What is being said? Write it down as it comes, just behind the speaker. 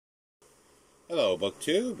Hello,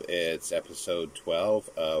 BookTube. It's episode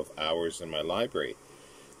 12 of Hours in My Library.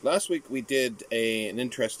 Last week we did an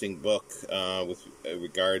interesting book with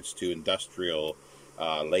regards to industrial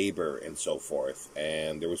labor and so forth.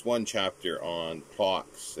 And there was one chapter on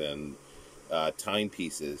clocks and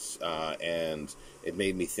timepieces, and it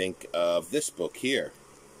made me think of this book here,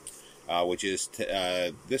 which is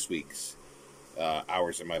this week's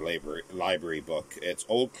Hours in My Library book. It's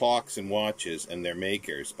Old Clocks and Watches and Their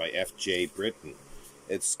Makers by F.J. Britten.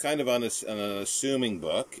 It's kind of an unassuming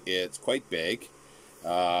book. It's quite big.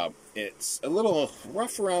 It's a little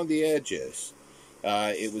rough around the edges.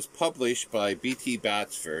 It was published by B.T.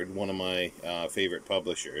 Batsford, one of my favorite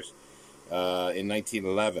publishers, in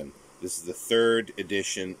 1911. This is the third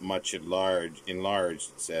edition, much enlarged,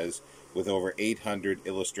 it says, with over 800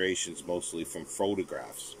 illustrations, mostly from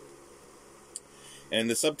photographs. And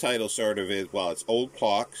the subtitle sort of is, well, it's Old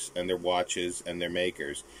Clocks and Their Watches and Their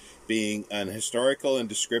Makers, being an historical and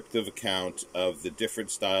descriptive account of the different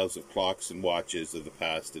styles of clocks and watches of the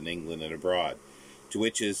past in England and abroad, to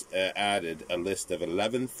which is added a list of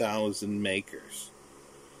 11,000 makers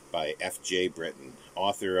by F.J. Britten,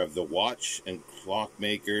 author of the Watch and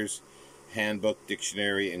Clockmakers Handbook,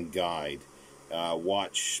 Dictionary, and Guide,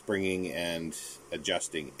 Watch, Springing and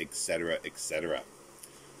Adjusting, etc., etc.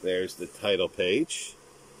 There's the title page,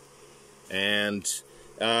 and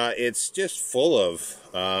it's just full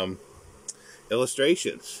of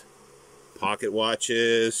illustrations, pocket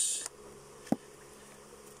watches,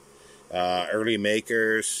 early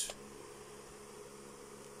makers,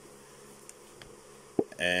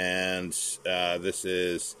 and this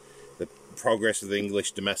is the progress of the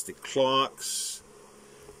English domestic clocks.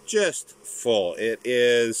 Just full. It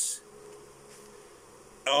is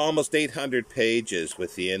almost 800 pages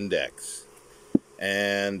with the index.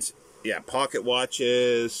 And yeah, pocket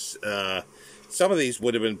watches. Some of these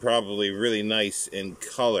would have been probably really nice in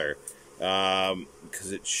color,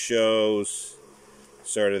 because it shows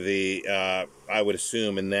sort of the I would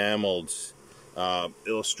assume enameled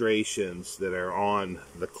illustrations that are on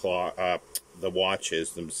the clock, the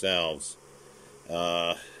watches themselves,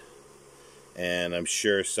 and I'm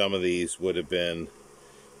sure some of these would have been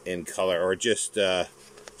in color, or just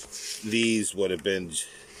these would have been,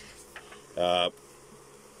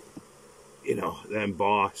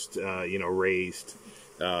 embossed, raised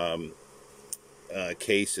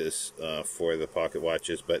cases for the pocket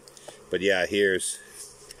watches. But yeah, here's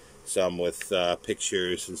some with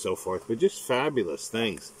pictures and so forth. But just fabulous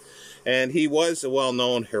things. And he was a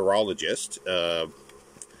well-known horologist,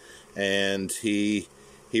 and he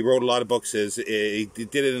wrote a lot of books. He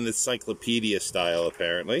did it in encyclopedia style,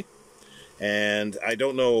 apparently. And I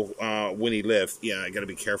don't know when he lived. Yeah, I got to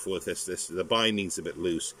be careful with this. The binding's a bit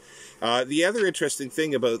loose. The other interesting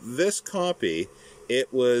thing about this copy,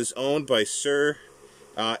 it was owned by Sir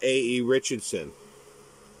A.E. Richardson,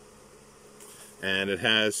 and it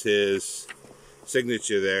has his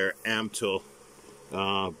signature there, Amtel,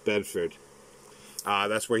 Bedford.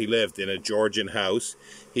 That's where he lived, in a Georgian house.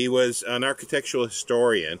 He was an architectural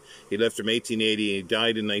historian. He lived from 1880 and he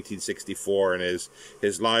died in 1964, and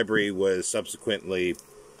his library was subsequently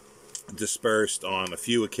dispersed on a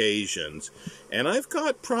few occasions. And I've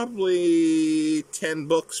got probably 10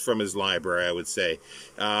 books from his library, I would say.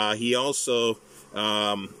 He also he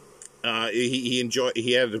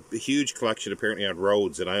had a huge collection apparently on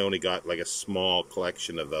Rhodes, and I only got like a small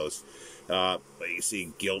collection of those. You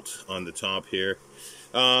see gilt on the top here.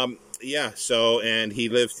 And he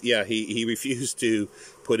lived, he refused to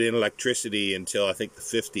put in electricity until I think the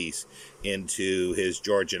 50s into his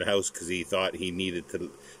Georgian house, because he thought he needed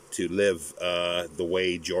to live the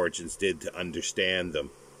way Georgians did to understand them.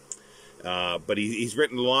 But he's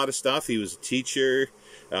written a lot of stuff. He was a teacher.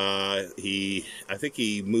 I think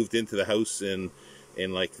he moved into the house in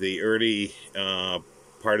like the early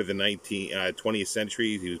part of the 20th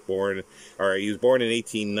century. He was born in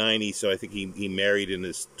 1890, so I think he married in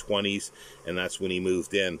his 20s, and that's when he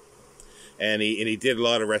moved in. And he did a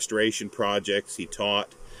lot of restoration projects. He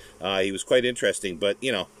taught. He was quite interesting, but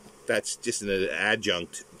that's just an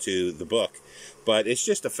adjunct to the book. But it's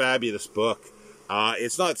just a fabulous book.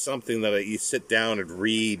 It's not something that you sit down and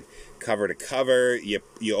read cover to cover. You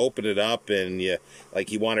open it up and you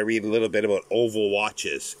want to read a little bit about oval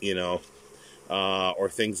watches, or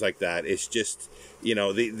things like that. It's just,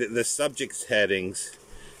 the subject headings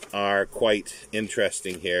are quite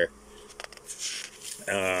interesting here.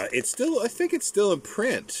 I think it's still in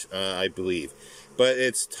print, I believe. But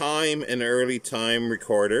it's time and early time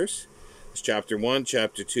recorders. It's chapter 1,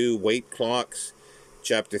 chapter 2, weight clocks,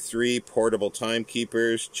 chapter 3, portable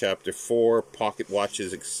timekeepers, chapter 4, pocket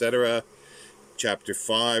watches, etc., Chapter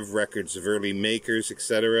 5, records of early makers,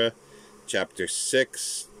 etc. Chapter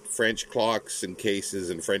 6, French clocks and cases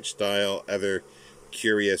in French style, other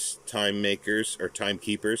curious time makers or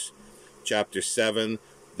timekeepers. Chapter 7,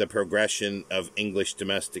 the progression of English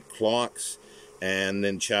domestic clocks. And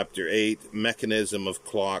then Chapter 8, mechanism of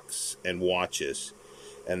clocks and watches.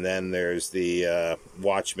 And then there's the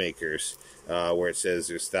watchmakers, where it says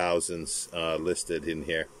there's thousands listed in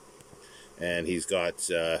here. And he's got,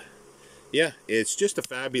 yeah, it's just a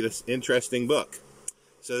fabulous, interesting book.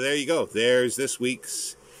 So there you go. There's this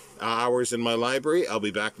week's Hours in My Library. I'll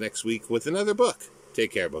be back next week with another book.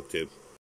 Take care, BookTube.